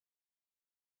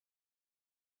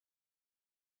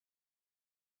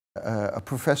A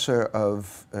professor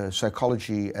of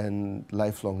psychology and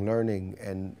lifelong learning,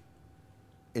 and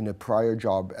in a prior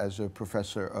job as a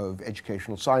professor of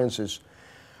educational sciences,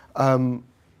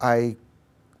 I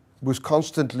was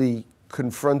constantly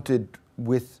confronted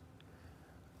with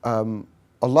a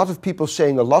lot of people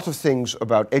saying a lot of things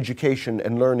about education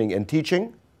and learning and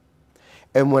teaching.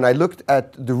 And when I looked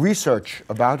at the research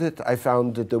about it, I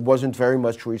found that there wasn't very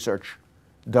much research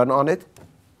done on it.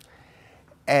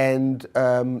 And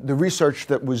the research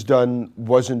that was done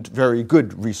wasn't very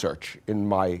good research, in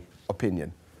my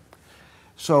opinion.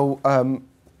 So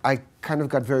I kind of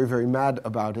got very, very mad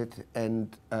about it,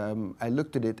 and I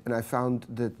looked at it and I found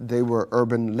that they were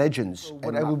urban legends. So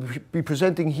what I will be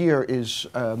presenting here is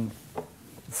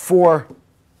 4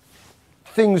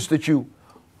 things that you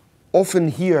often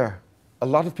hear a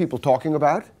lot of people talking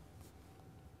about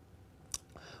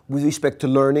with respect to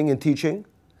learning and teaching.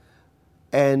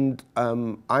 And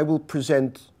I will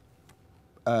present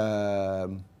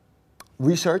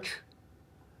research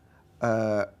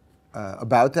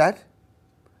about that,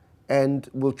 and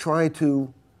we'll try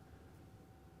to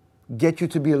get you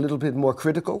to be a little bit more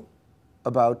critical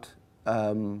about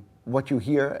what you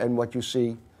hear and what you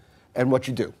see and what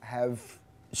you do. I have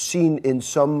seen in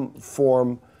some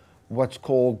form what's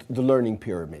called the learning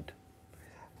pyramid.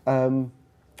 At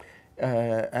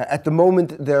the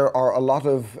moment, there are a lot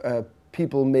of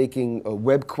people making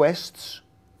web quests,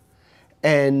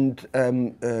 and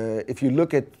if you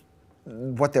look at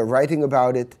what they're writing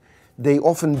about it, they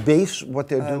often base what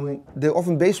they're doing. They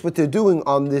often base what they're doing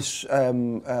on this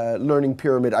learning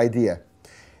pyramid idea,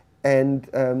 and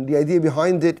the idea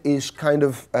behind it is kind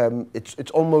of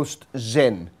it's almost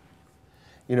Zen.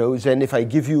 You know, Zen. If I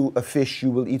give you a fish,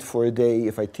 you will eat for a day.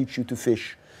 If I teach you to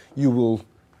fish, you will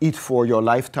eat for your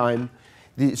lifetime.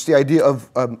 It's the idea of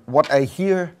what I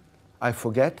hear, I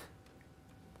forget.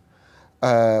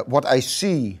 What I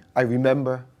see, I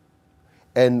remember.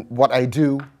 And what I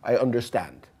do, I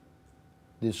understand.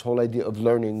 This whole idea of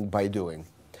learning by doing.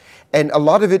 And a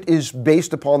lot of it is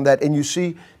based upon that. And you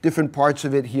see different parts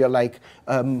of it here, like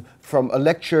from a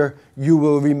lecture, you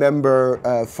will remember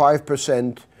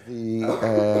 5%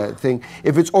 the thing.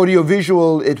 If it's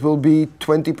audiovisual, it will be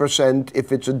 20%.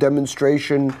 If it's a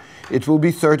demonstration, it will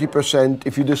be 30%.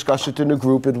 If you discuss it in a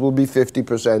group, it will be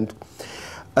 50%.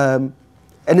 And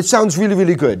it sounds really,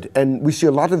 really good. And we see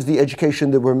a lot of the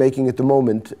education that we're making at the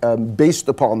moment based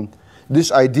upon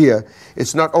this idea.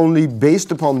 It's not only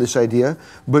based upon this idea,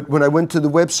 but when I went to the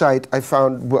website, I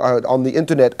found, on the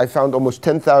internet, I found almost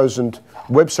 10,000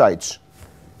 websites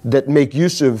that make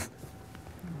use of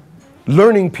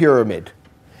learning pyramid.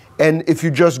 And if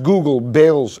you just Google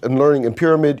Bales and learning and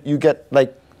pyramid, you get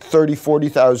like 30,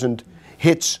 40,000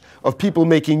 hits of people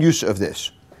making use of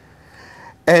this.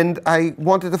 And I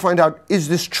wanted to find out, is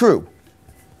this true?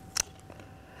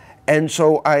 And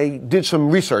so I did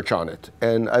some research on it,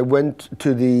 and I went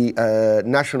to the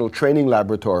National Training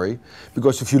Laboratory,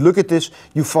 because if you look at this,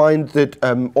 you find that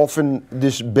often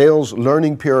this Bales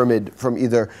learning pyramid from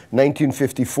either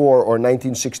 1954 or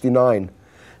 1969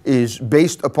 is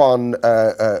based upon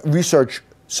research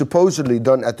supposedly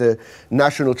done at the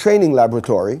National Training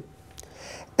Laboratory.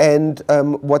 And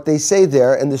what they say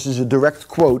there, and this is a direct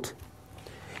quote,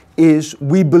 is,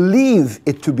 "We believe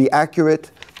it to be accurate,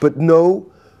 but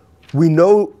we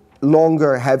no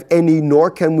longer have any, nor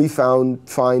can we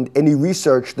find any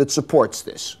research that supports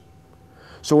this."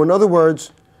 So in other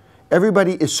words,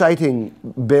 everybody is citing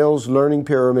Bales' learning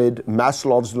pyramid,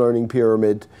 Maslow's learning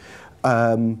pyramid,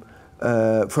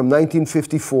 from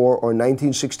 1954 or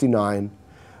 1969,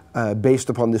 based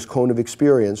upon this cone of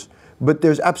experience, but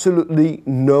there's absolutely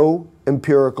no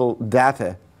empirical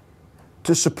data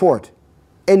to support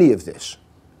any of this.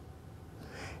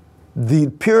 The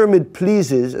pyramid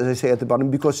pleases, as I say at the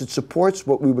bottom, because it supports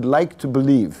what we would like to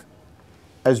believe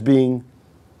as being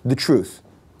the truth.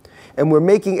 And we're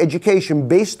making education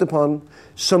based upon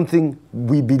something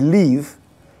we believe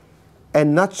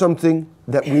and not something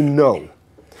that we know.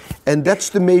 And that's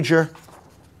the major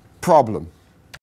problem.